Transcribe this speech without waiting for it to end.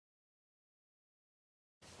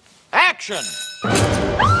action.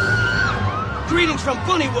 Greetings from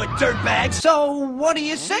Funnywood, dirtbags. So, what are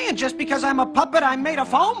you saying? Just because I'm a puppet, I'm made of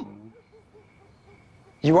foam?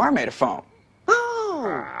 You are made of foam.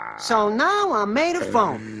 Oh, so now I'm made of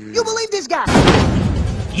foam. You believe this guy?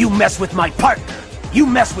 You mess with my partner. You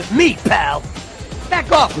mess with me, pal.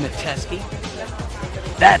 Back off, Metesky.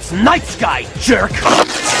 That's Night Sky, jerk.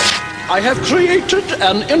 I have created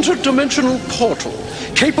an interdimensional portal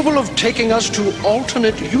capable of taking us to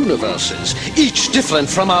alternate universes, each different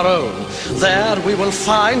from our own. There we will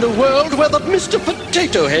find a world where the Mr.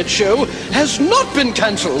 Potato Head show has not been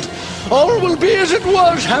cancelled. All will be as it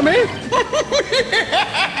was, Hammy.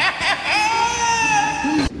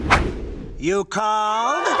 You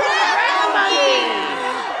called?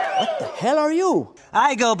 What the hell are you?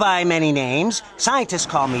 I go by many names. Scientists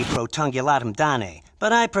call me Protungulatum Dane,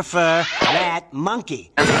 but I prefer Rat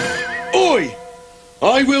Monkey. Oi!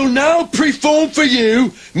 I will now perform for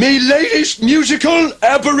you me latest musical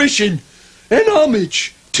aberration, in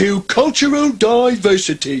homage to cultural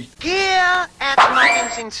diversity. Here at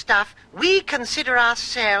Muffins and Stuff, we consider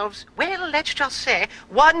ourselves, well, let's just say,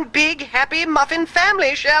 one big happy muffin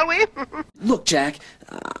family, shall we? Look, Jack,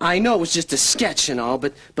 I know it was just a sketch and all,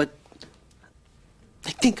 but I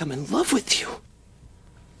think I'm in love with you.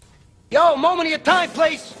 Yo, moment of your time,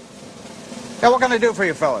 please. Yeah, what can I do for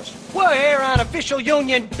you fellas? We're here on official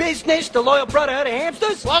union business, the Loyal Brotherhood of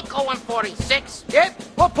Hamsters. We're going 46. Yep,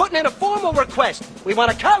 we're putting in a formal request. We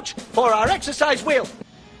want a couch for our exercise wheel.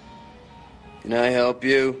 Can I help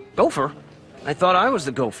you? Gopher? I thought I was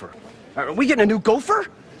the gopher. Are we getting a new gopher?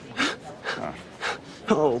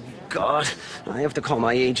 Oh, God. I have to call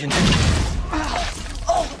my agent.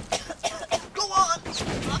 Go on.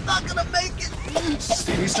 I'm not gonna make it.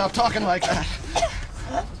 Stevie, stop talking like that.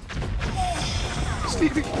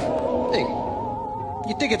 Stevie. Hey,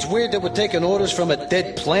 you think it's weird that we're taking orders from a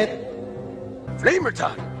dead plant? Flame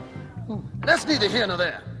retardant. That's neither here nor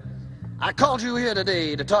there. I called you here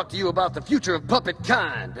today to talk to you about the future of puppet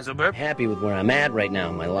kind, Bizzleburp. Happy with where I'm at right now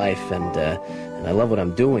in my life, and I love what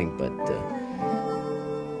I'm doing, but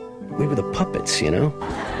we were the puppets, you know?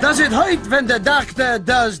 Does it hurt when the doctor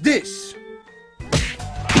does this?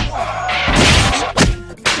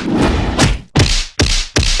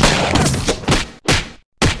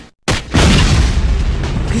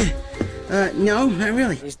 No, not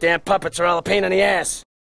really. These damn puppets are all a pain in the ass.